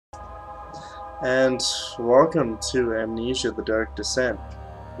And welcome to Amnesia: The Dark Descent.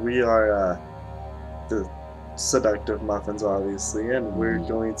 We are the Seductive Muffins, obviously, and we're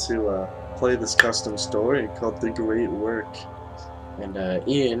going to play this custom story called The Great Work. And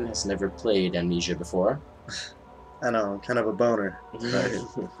Ian has never played Amnesia before. I know, kind of a boner. Right?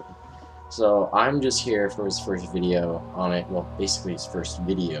 So I'm just here for his first video on it. Well, basically his first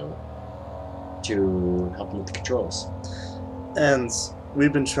video to help him with the controls. And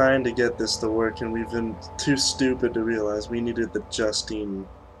we've been trying to get this to work, and we've been too stupid to realize we needed the Justine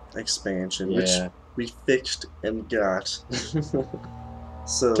expansion, which we fixed and got.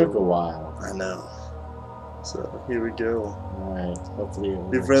 So took a while. I know. So here we go. Alright, hopefully it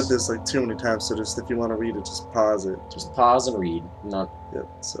works. We've read this like too many times, so just if you want to read it, just pause it. Just pause and read. Not. Yep.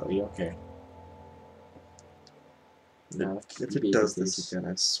 So be okay. If it does this again,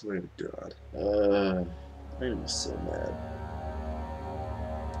 I swear to God. I'm gonna be so mad.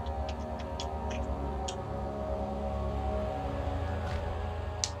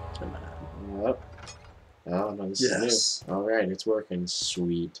 Come on. Yep. Oh no, this is new. Alright, it's working.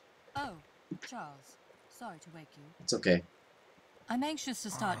 Sweet. Oh, Charles. Sorry to wake you. It's okay. I'm anxious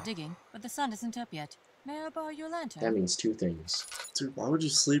to start digging, but the sun isn't up yet. May I borrow your lantern? That means two things. Dude, why would you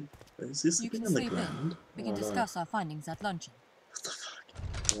sleep? Is he sleeping on the ground? We can discuss our findings at luncheon. What the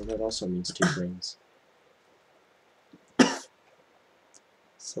fuck? Well, that also means two things.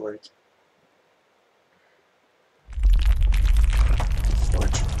 So, like...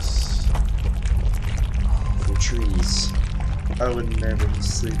 Fortress. The trees. I would never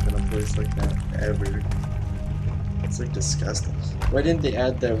just sleep in a place like that, ever. It's like disgusting. Why didn't they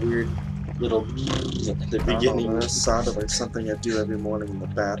add that weird little at the beginning? That sounded like something I do every morning in the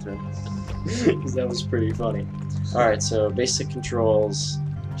bathroom. Because that was pretty funny. Alright, so basic controls.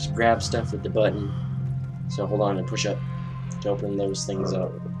 Just grab stuff with the button. So hold on and push up to open those things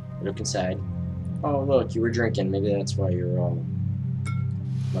up. Look inside. Oh look, you were drinking. Maybe that's why you're all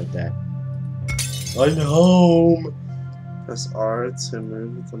like that. I'm home! Press R to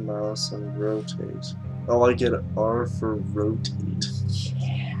move the mouse and rotate. Oh, I get R for rotate.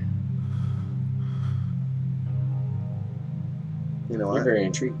 Yeah. You know, You're very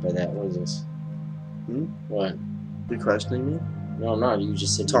intrigued by that. What is this? Hmm? What? You questioning me? No, I'm not. You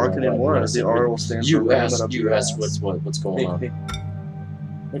just said talk anymore. The R will stand for you asked what's going on. Hey.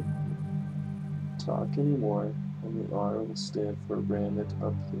 Talk anymore, and the R will stand for ram it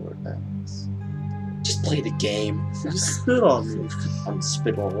up your ass. Just play the game. You spit on me. I'm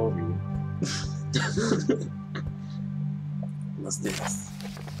spit all over you. What's this?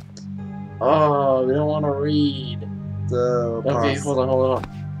 Oh, we don't want to read. Okay, hold on.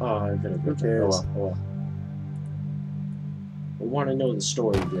 Oh, I better go. Okay. Oh well. I want to know the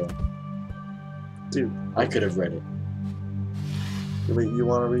story, bro. Dude. I could have read it. Wait, you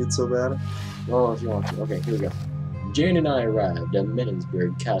want to read so bad? Well, if you want to. Okay, here we go. Jane and I arrived at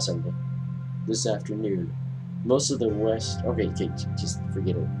Middensburg Castle this afternoon. Most of the west... Okay, just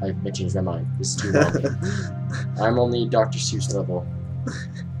forget it. I changed my mind. This is too long. I'm only Dr. Seuss level.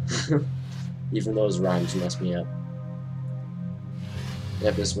 Even those rhymes mess me up.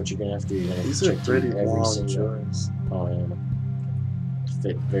 Yep, this is what you're gonna have to do. You're gonna These are pretty long joys. Oh, yeah.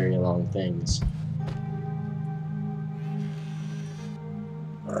 Fit very long things.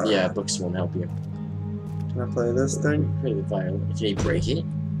 Yeah, books won't help you. Can I play this thing? Play the violin. Can you break it?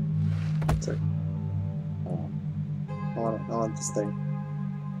 Sorry. I want this thing.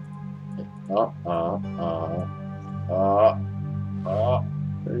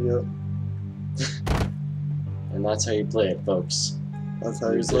 There you go. And that's how you play it, folks. That's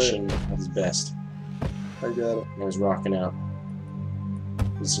how you play it. Musician at his best. I got it. I was rocking out.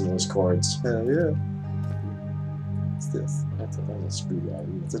 Listen to those chords. Hell yeah. What's this? That's a screwdriver.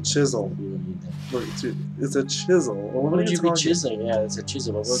 It's a chisel. You don't need that. Look, it's a chisel. Well, what would you be chiseling? Yeah, it's a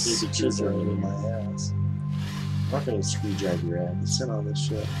chisel. What would you be chiseling in my ass? I'm not gonna screwdriver your ass. Sit on this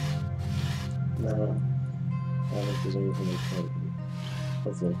shit. No. I don't think there's anything like that.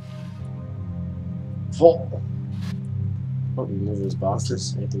 Hopefully. Full! Oh, we move those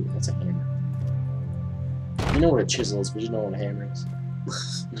boxes. I think that's a hammer. You know what a chisel is, but you know what a hammer is.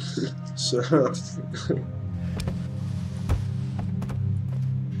 Shut up.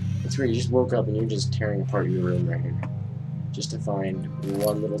 That's where you just woke up and you're just tearing apart your room right here. Just to find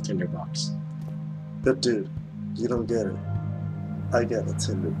one little tinderbox. But dude, you don't get it. I got a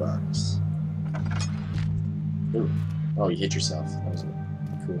tinderbox. Ooh. Oh, you hit yourself. That was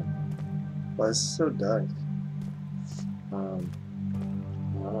cool. Why is it so dark? I don't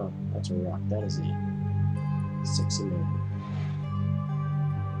know. That's a rock. That is a sexy man.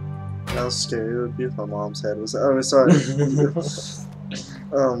 How scary it would be if my mom's head was. Oh, sorry.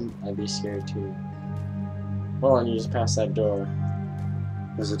 I'd be scared too. Hold on, you just passed that door.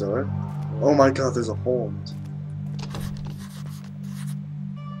 There's a door? Oh my god, there's a hole in it.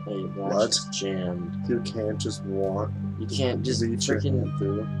 Wait, What? that's jammed. You can't just walk. You can't just reach your freaking hand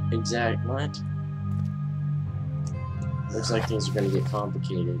through. exact what? Looks like things are gonna get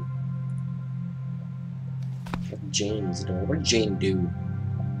complicated. Like Jane's door. What did Jane do?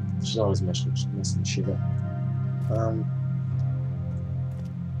 She's always messing shit up.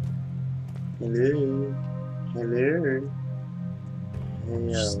 Hello. Hello.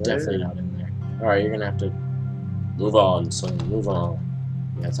 Hey, She's definitely not in there. Alright, you're gonna have to move on, son. Move on.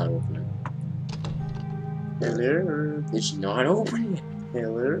 Yeah, it's not opening. Hello. Did she not open it?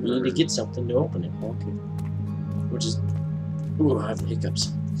 Hello. We need to get something to open it. Okay. Which is. Ooh, I have the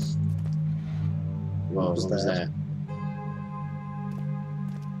hiccups. Whoa, what was that?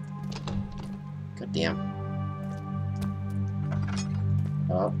 God damn.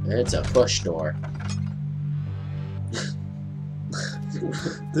 Oh, it's a push door.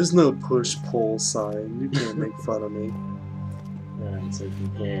 There's no push-pull sign. You can't make fun of me. Alright, so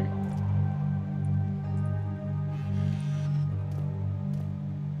from here.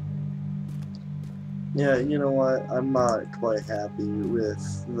 Yeah, you know what? I'm not quite happy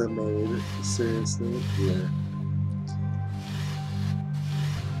with the maid. Seriously. Yeah.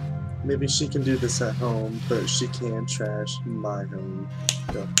 Maybe she can do this at home, but she can't trash my home.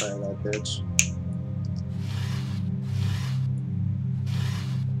 Go fire that bitch.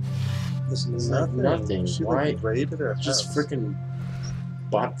 There's nothing. Nothing. She Why? like raided her Just house. freaking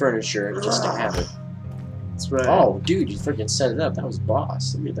bought furniture just to have it. That's right. Oh, dude, you freaking set it up. That was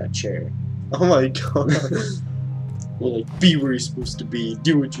boss. Look at that chair. Oh my god. You're like, be where you're supposed to be.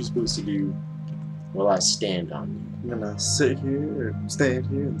 Do what you're supposed to do. While I stand on you. I'm gonna sit here or stand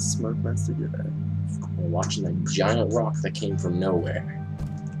here and smoke my cigarette. We're watching that giant rock that came from nowhere.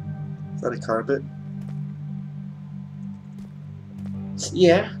 Is that a carpet?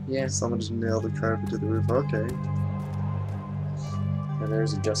 Yeah, yeah. Someone just nailed the carpet to the roof. Okay. And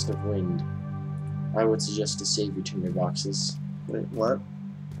there's a gust of wind. I would suggest to save your tinder boxes. Wait, what?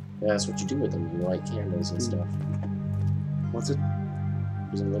 Yeah, that's what you do with them. You light candles and stuff. What's it?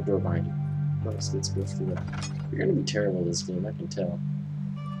 There's another door behind you. Let's go through it. You're gonna be terrible at this game, I can tell.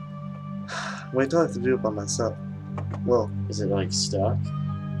 Wait till I have to do it by myself. Well, Is it like stuck?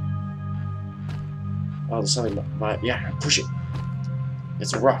 Oh, there's something by. Yeah, push it.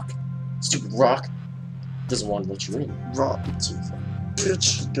 It's a rock. Stupid rock. Doesn't want to let you in. rock, bitch.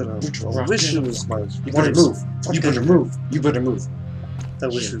 I Rock. wish it was my You better worst. move. You better move. You better move. I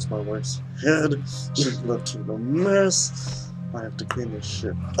wish it was my worst head. Should have left it a mess. I have to clean this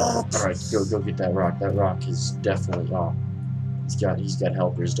shit up. All right, go get that rock. That rock is definitely. Oh, he's got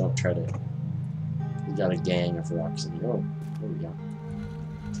helpers. Don't try to. He's got a gang of rocks in here. Oh, there we go.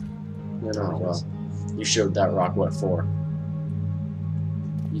 You Oh know, well, you showed that rock what for.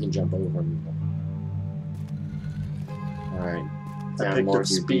 You can jump over him. All right. I Found picked more up of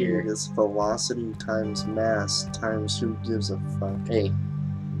your speed beer. as velocity times mass times who gives a fuck. Hey,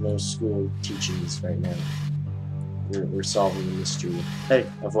 no school teachings right now. We're solving the mystery Hey,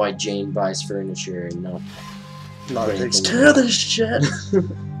 of why Jane buys furniture and not. not Right, takes then- care of this shit.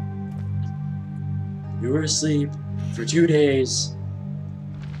 You were asleep for 2 days.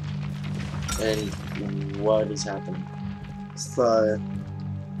 And what is happening? It's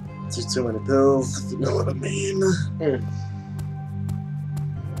just too many pills, if you know what I mean.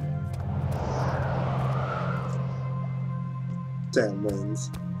 Damn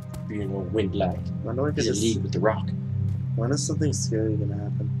winds. Being all wind-like. When do I get He's a to lead with the rock. when is something scary gonna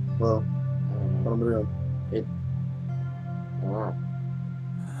happen? Well, what am I doing? Oh.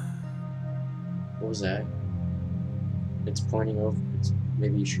 What was that? It's pointing over.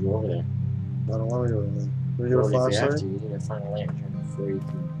 Maybe you should go over there. I don't want to go over there. Do we get a Or if you have flashlight? to, you need to find a lantern before you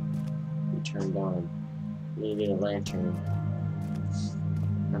can be turned on. You need a lantern.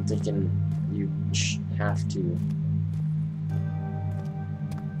 I'm thinking you have to.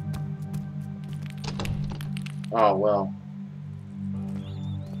 Oh well.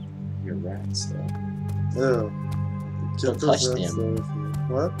 You're rats though. Ew. Don't Get touch those rats them. away from me.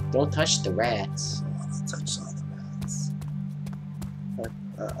 What? Don't touch the rats. Oh, touch all the rats.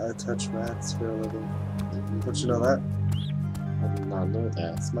 I touch rats for a living. Don't you know that? I did not know that.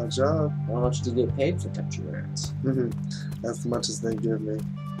 That's my job. How much do you get paid for touching rats? That's as much as they give me.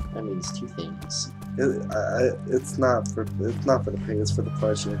 That means two things. It's not for the pay. It's for the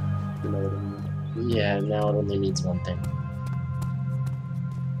pleasure. You know what I mean? Yeah, now it only means one thing.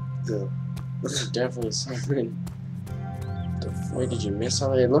 Yeah. There's definitely something. Wait, did you miss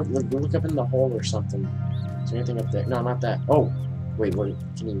something? Look up in the hole or something. Is there anything up there? No, not that. Oh, Wait, what?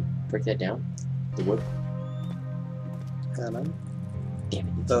 Can you break that down? The wood? Can I? Damn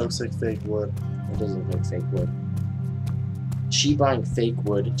it! You That can't. looks like fake wood. It does look like fake wood. She buying fake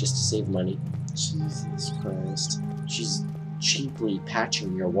wood just to save money. Jesus Christ. She's cheaply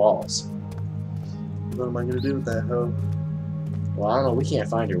patching your walls. What am I gonna do with that hoe? Well, I don't know. We can't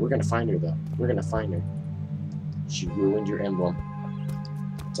find her. We're gonna find her though. We're gonna find her. She ruined your emblem.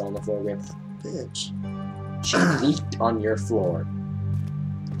 It's on the floor, Rip. Bitch. She leaked on your floor.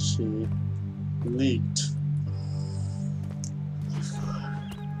 She leaked.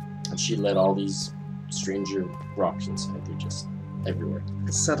 And she let all these stranger rocks inside. They're just everywhere.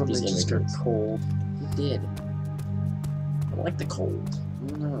 It suddenly These just got immigrants. cold. It did. I don't like the cold. I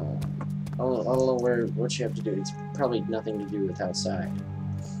don't know. I don't know what you have to do. It's probably nothing to do with outside.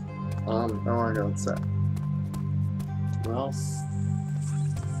 I wanna go outside. Well,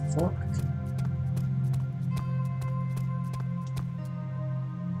 fuck.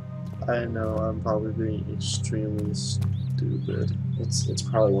 I know I'm probably being extremely stupid. It's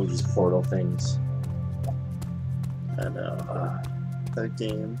probably one of these portal things. I know. That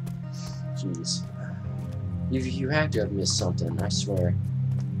game. Jeez. You had to have missed something, I swear.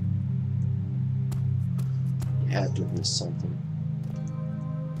 You had to have missed something.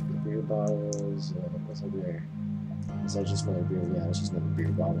 Beer bottles, what's over there? Is that just another beer? Yeah, it's just another beer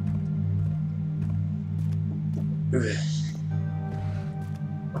bottle. Ugh.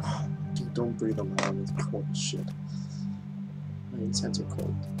 Oh, dude, don't breathe them out. It's cold as shit. My insides are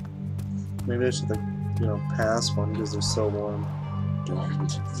cold. Maybe I should, like, you know, pass one because they're so warm. Don't.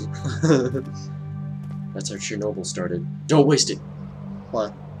 That's how Chernobyl started. Don't waste it!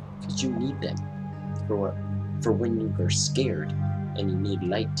 Why? Because you need them. For what? For when you are scared and you need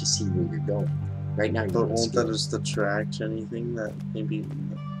light to see where you're going. Right now you're But not won't scared. that just attract anything that maybe...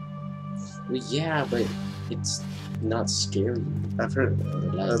 Well, yeah, but it's not scary. I've heard...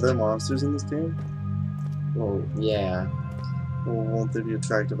 Are there monsters in this game? Well, yeah. Well, won't they be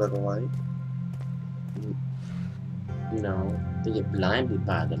attracted by the light? No, they get blinded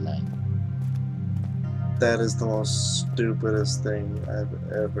by the light. That is the most stupidest thing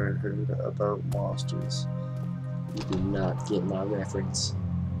I've ever heard about monsters. You do not get my reference.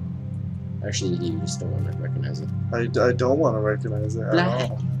 Actually, you just don't want to recognize it. I don't want to recognize it at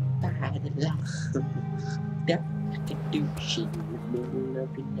all. By the light. That I can do shit in the middle of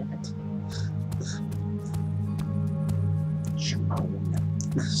the night. Shimon.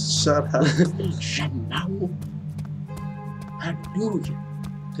 Shut up. Shimon. Hallelujah.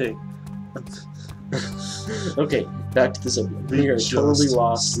 Hey, Okay, back to the subject. We are just totally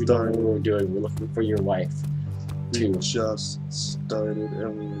lost. We don't know started. what we're doing. We're looking for your wife. we Two. just started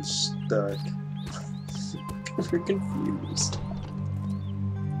and we were stuck. We're confused.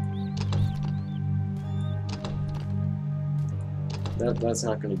 That's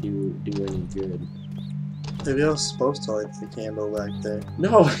not gonna do any good. Maybe I was supposed to light the candle back there.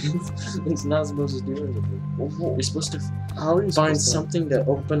 No, it's not supposed to do anything. You're supposed to How are you find supposed to? something to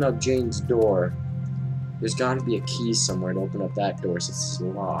open up Jane's door. There's got to be a key somewhere to open up that door since it's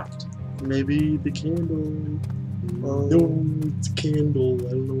locked. Maybe the candle. Oh. No, it's a candle.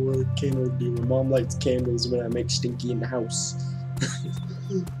 I don't know what a candle do. My mom lights candles when I make stinky in the house.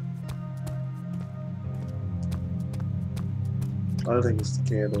 I think it's the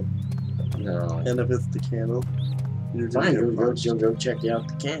candle. No. And if it's the candle, you're gonna Fine, get punched. go check out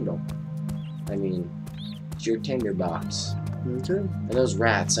the candle. I mean, it's your tinderbox. Okay. And those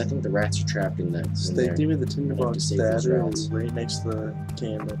rats, I think the rats are trapped in that. Just In they there. gave me the I have to tinderbox save these battery rats. right next to the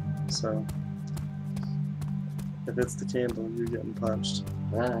candle. So if it's the candle, you're getting punched.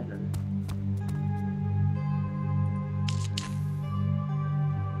 Ah.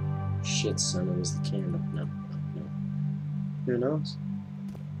 Shit, son, it was the candle. No, Who knows?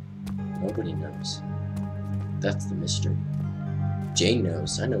 nobody knows. That's the mystery. Jane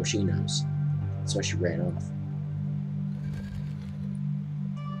knows. I know she knows. That's why she ran off.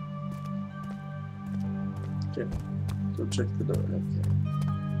 Okay. Go check the door. Okay.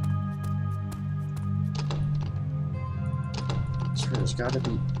 Sure, there's gotta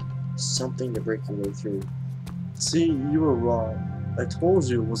be something to break your way through. See, you were wrong. I told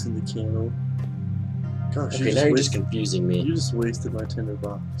you it wasn't the candle. Gosh, Okay, now you're just confusing me. you just wasted my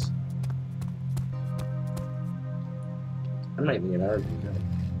tinderbox. I'm not even gonna argue now.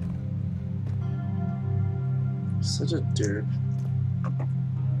 Such a derp.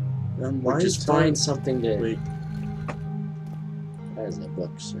 And why Or are just you telling- find something to. Wait, What is that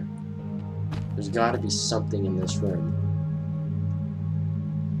book, sir? There's gotta be something in this room.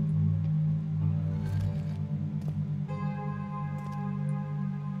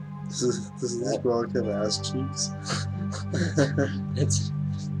 this is this broken ass cheeks. It's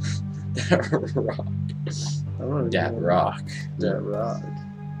that rock. That rock. That rock.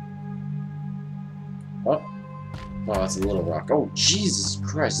 Oh. Oh, that's a little rock. Oh, Jesus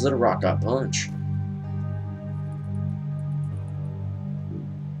Christ. Little rock got punched.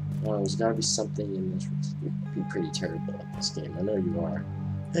 Well, there's gotta be something in this. You'd be pretty terrible at this game. I know you are.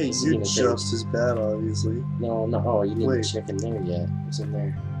 Hey, you're just as bad, obviously. No, no. Oh, you didn't check in there yet. What's in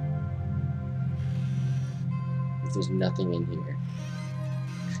there? If there's nothing in here.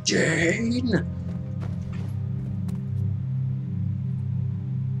 Jane!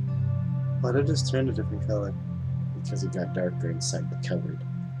 Why did it just turn a different color? Because it got darker inside the cupboard.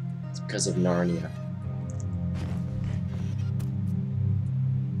 It's because of Narnia.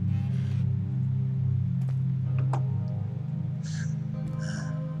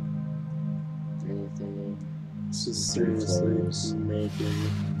 Anything? This is seriously making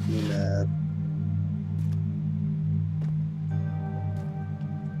me mad.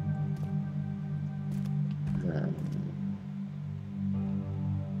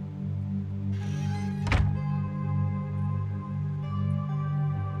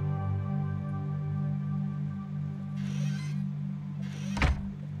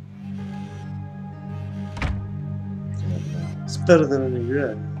 It's better than any of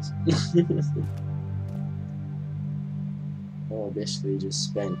your ideas. Well, basically just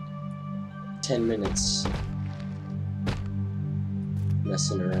spent 10 minutes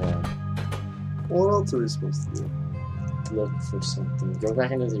messing around. What else are we supposed to do? Look for something. Go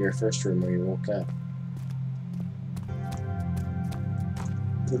back into your first room where you woke up.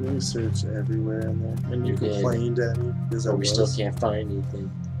 Didn't we search everywhere in there? And you did. complained at me because But we still can't find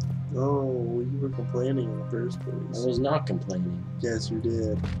anything. Oh, you were complaining in the first place. I was not complaining. Yes, you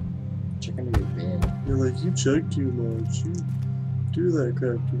did. Check under your bed. You're like, you check too much. You do that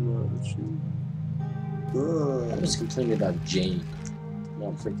crap too much. I was complaining about Jane,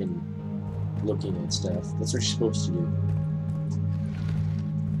 not freaking looking at stuff. That's what you're supposed to do.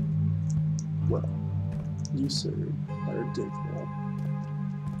 Well, you, sir, are a dick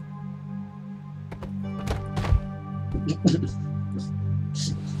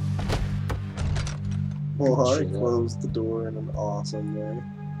Well, I closed the door in an awesome way.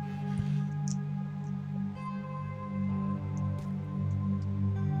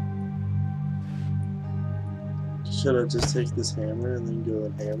 Should I just take this hammer and then go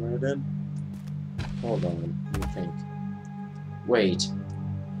and hammer it in? Hold on, let me think. Wait.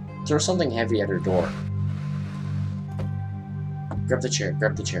 Throw something heavy at her door. Grab the chair,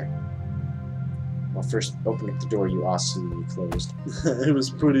 grab the chair. Well, first open up the door you awesomely closed. It was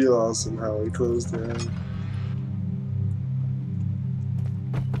pretty awesome how we closed it.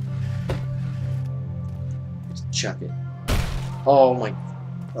 Just chuck it. Oh my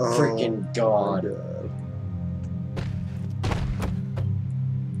freaking god.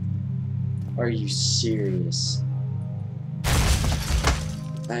 Are you serious?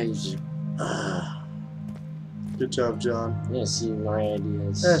 Good job, John. Yeah, see my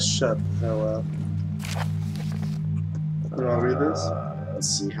ideas. Shut the hell up. You wanna read this? Let's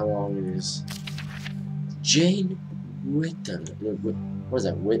see how long it is. Jane Whitton. What is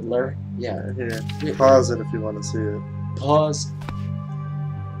that, Whitler? Yeah. Here, Whitler. pause it if you want to see it. Pause.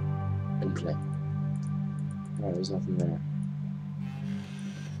 And play. Alright, there's nothing there.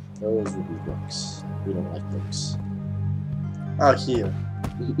 Those would be books. We don't like books. Oh, here.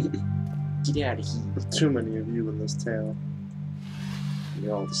 Get out of here. There's too many of you in this town.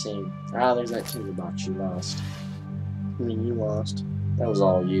 You're all the same. Ah, there's that tinder box you lost. I mean, you lost. That was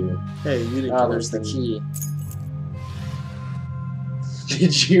all you. Hey, you didn't. Ah, there's the key.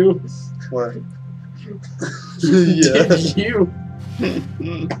 Did you? What? Yeah. Did you?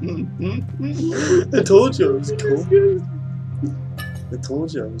 I told you I was cold. I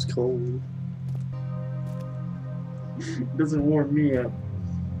told you I was cold. It doesn't warm me up.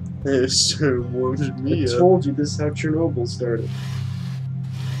 It sure warms me up. I told you this is how Chernobyl started.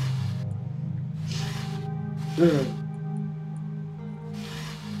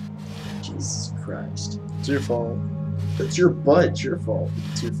 Jesus Christ. It's your fault. It's your butt. It's your fault.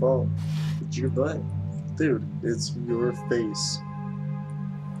 It's your fault. It's your butt. Dude, it's your face.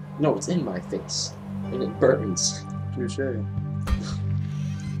 No, it's in my face. And it burns. Touche.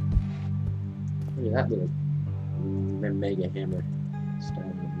 Look at that little mega hammer.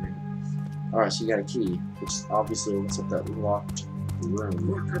 Alright, so you got a key, which obviously opens up that locked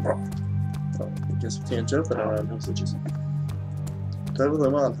room. Oh, I guess we can't jump it around. No switches. Do I have a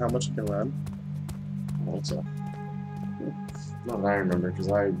limit on how much I can run? I don't think so. Not that I remember, because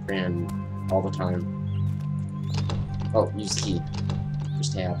I ran all the time. Oh, use the key.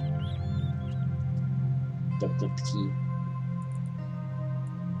 Just tab. Double click the key.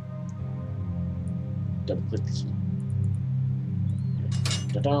 double click the key.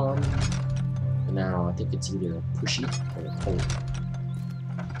 Ta-da! And now I think it's either a pushy or a pulley.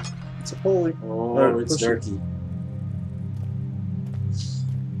 It's a pulley. Oh, it's pushy. darky.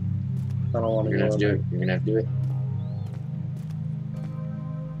 I don't want to You're gonna go have to do it. You're gonna have to do it.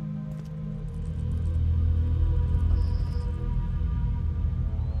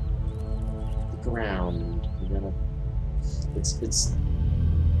 Look around. You gotta. It's.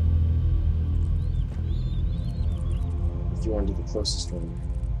 If you want to do the closest one.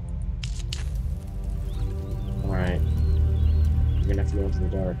 Alright. You're gonna have to go into the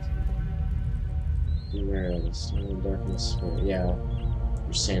dark. Where is the darkness? Yeah.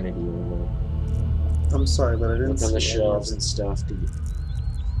 Your sanity will go. I'm sorry, but I didn't Look see on the any shelves of and stuff to get,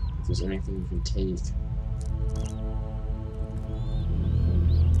 if there's anything you can take. it.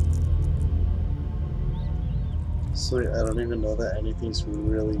 Sweet, I don't even know that anything's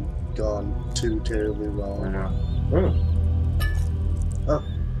really gone too terribly I wrong. know. Oh.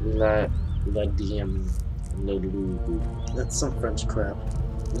 La DM. That's some French crap.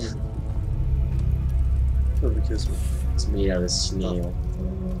 Oh, because It's made out of snail.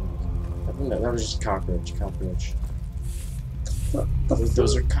 I think that was just cockroach. Cockroach.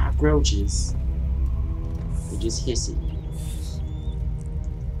 Those are cockroaches. They're just hissy.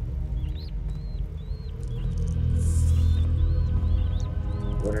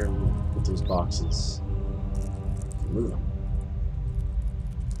 What are with those boxes? Move them.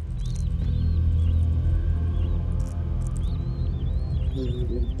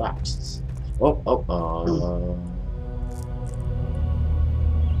 Boxes. Oh.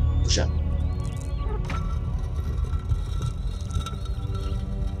 Push up.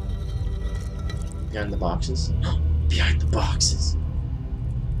 Behind the boxes? Behind the boxes.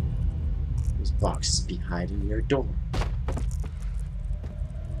 Those boxes be hiding your door.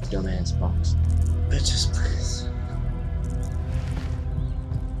 Dumbass box. bitches, please.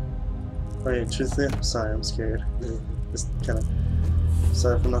 Wait, truthfully, I'm sorry, I'm scared. Just kind of.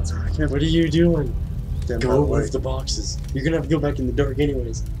 Sorry for not talking. What are you doing? Damn, Go by the with the boxes. You're gonna have to go back in the dark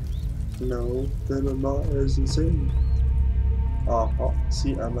anyways. No, then I'm not as insane. Oh,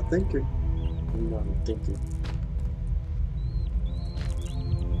 see, I'm a thinker. I'm not a thinker.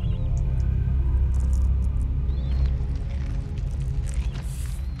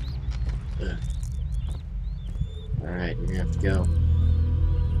 Alright, you're gonna have to go.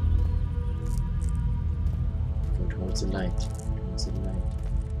 Go towards the light. Towards the light.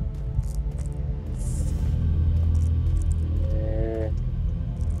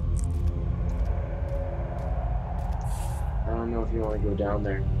 I don't know if you want to go down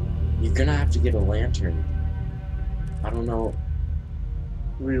there. You're gonna have to get a lantern. I don't know.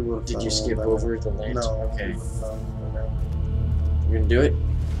 We will. Did you skip over the lantern? No. Okay. No. You're gonna do it?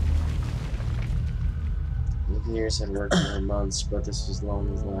 The engineers had worked for months, but this was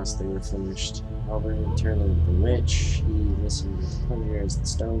long as last they were finished. Albert returned to the witch. He listened with pleasure as the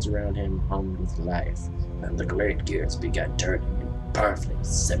stones around him hummed with life, and the great gears began turning in perfect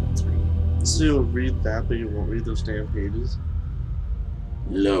symmetry. So you'll read that, but you won't read those damn pages?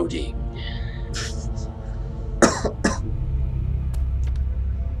 Loading.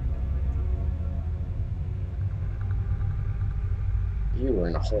 You were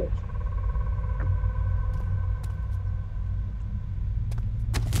in a hole.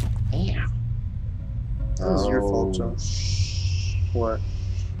 Ow. That was your fault, John. What?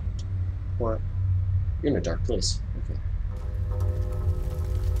 You're in a dark place. Okay.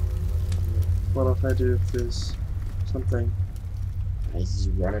 What if I do if there's something? I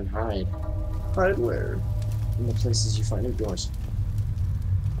run and hide Hide where? in the places you find indoors.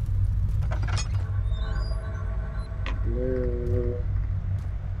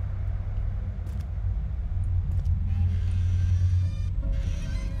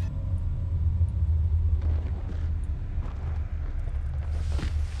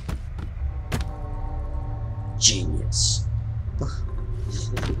 Genius.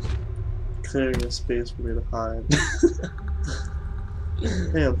 Clearing a space for me to hide.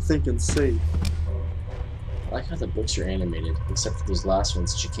 Hey, I'm thinking safe. I like how the books are animated, except for those last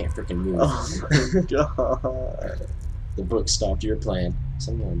ones that you can't freaking move. Oh my god. The book stopped your plan.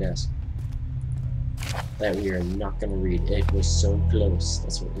 Something on the desk. That we are not gonna read. It was so close.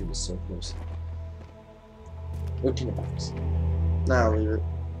 That's what it was so close. Look in the box. Now leave it.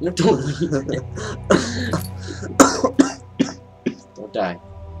 No, don't leave it. Don't die.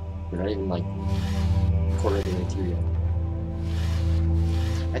 We're not even like a quarter of the way through yet.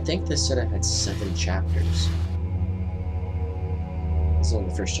 I think this said it had 7 chapters. This is only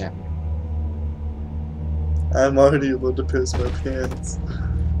the first chapter. I'm already about to piss my pants.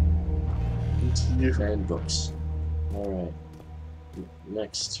 You. And books. Alright.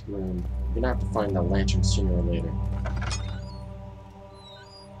 Next room. We're gonna have to find that lantern sooner or later.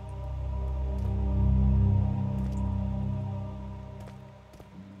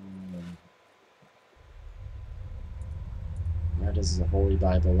 That is the Holy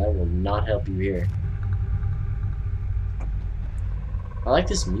Bible. That will not help you here. I like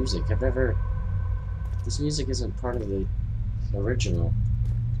this music. This music isn't part of the original.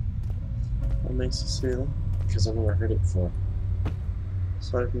 What makes you say that? Because I've never heard it before.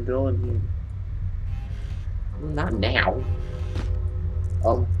 So I can go in here. Well, not now.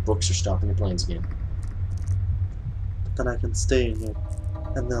 Oh, books are stopping your planes again. But then I can stay in here.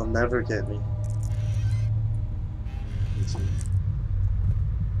 And they'll never get me.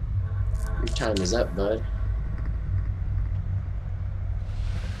 Your time is up, bud.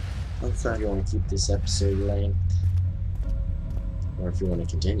 One If sec. you want to keep this episode length, or if you want to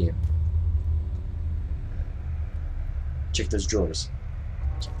continue, check those drawers.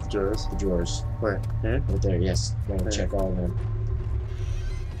 The drawers. The drawers. Where? Here? Right there, yes. You want to There. check all of them.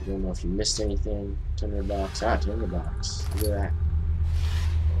 You don't know if you missed anything. Tinderbox. Ah, tinderbox. Look at that.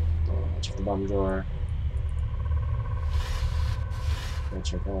 Check the bottom drawer. Gotta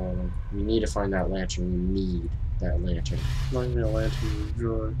check all of them. We need to find that lantern. We need that lantern. Not even a lantern in the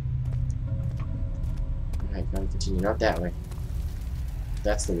drawer. Alright, gotta continue. Not that way.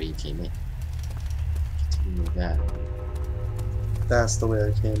 That's the way you came in. Continue with that. That's the way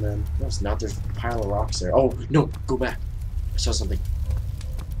I came in. No, it's not. There's a pile of rocks there. Oh, no! Go back. I saw something.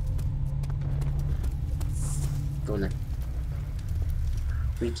 Go in there.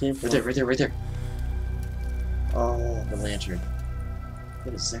 We came from. Right there, right there, right there. Oh. The lantern.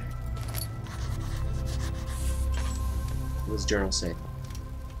 What is that? What does journal say?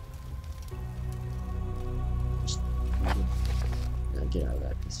 No, get out of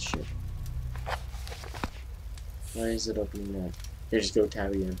that piece of shit. Why is it opening that? Here, just go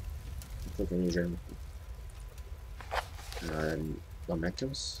tab again. Click on your journal.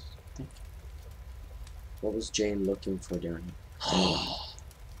 Mementos? I think. What was Jane looking for down here?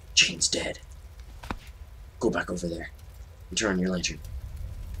 Jane's dead. Go back over there and turn on your lantern.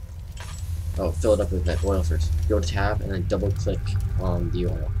 Oh, fill it up with that oil first. Go to tab and then double click on the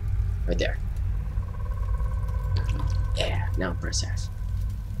oil. Right there. Yeah, now press F.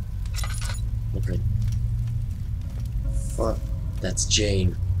 Look right. What? That's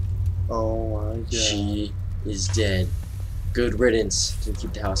Jane. Oh my god. She is dead. Good riddance. Can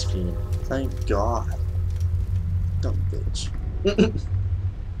keep the house clean. Thank God. Dumb bitch.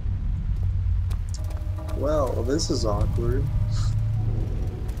 Well, this is awkward.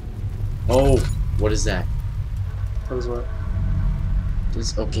 Oh, what is that? What is what?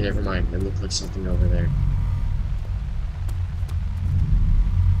 Okay, never mind. It looked like something over there.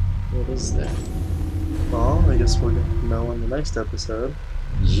 What is that? Well, I guess we're gonna know in the next episode.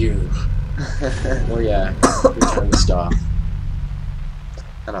 You. Oh yeah, your time to stop.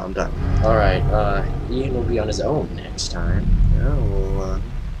 And I'm done. Alright, Ian will be on his own next time. Yeah, well,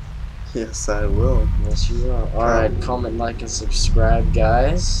 yes, I will. Yes, you will. Alright, comment, like, and subscribe,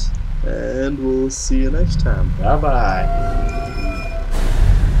 guys. And we'll see you next time. Bye-bye.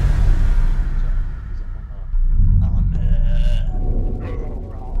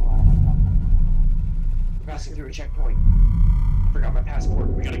 Passing through a checkpoint. I forgot my passport.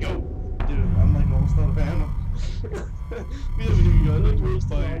 We gotta go. Dude, I'm like almost out of ammo. We haven't even got like first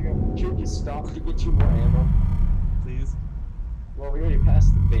time. Can you stop to get you more ammo? Please. Well, we already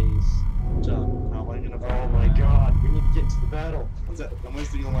passed the base. John, how am I gonna Oh my god, we need to get into the battle. What's that? I'm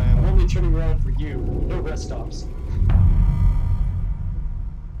wasting all my I'm ammo. only turning around for you. No rest stops.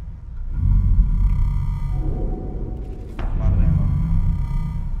 I'm out of ammo.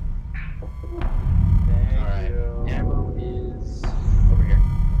 Thank Alright, you. ammo is over here.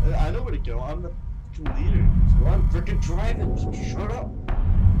 I know where to go. I'm the fucking leader. Well, I'm freaking driving. Shut up.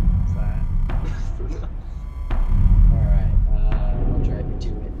 What's that? Alright, I'll drive you to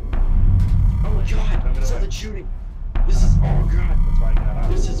it. Oh my god, I'm gonna something wait. shooting. This is, oh god. That's why I got out.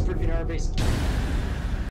 This is freaking our base.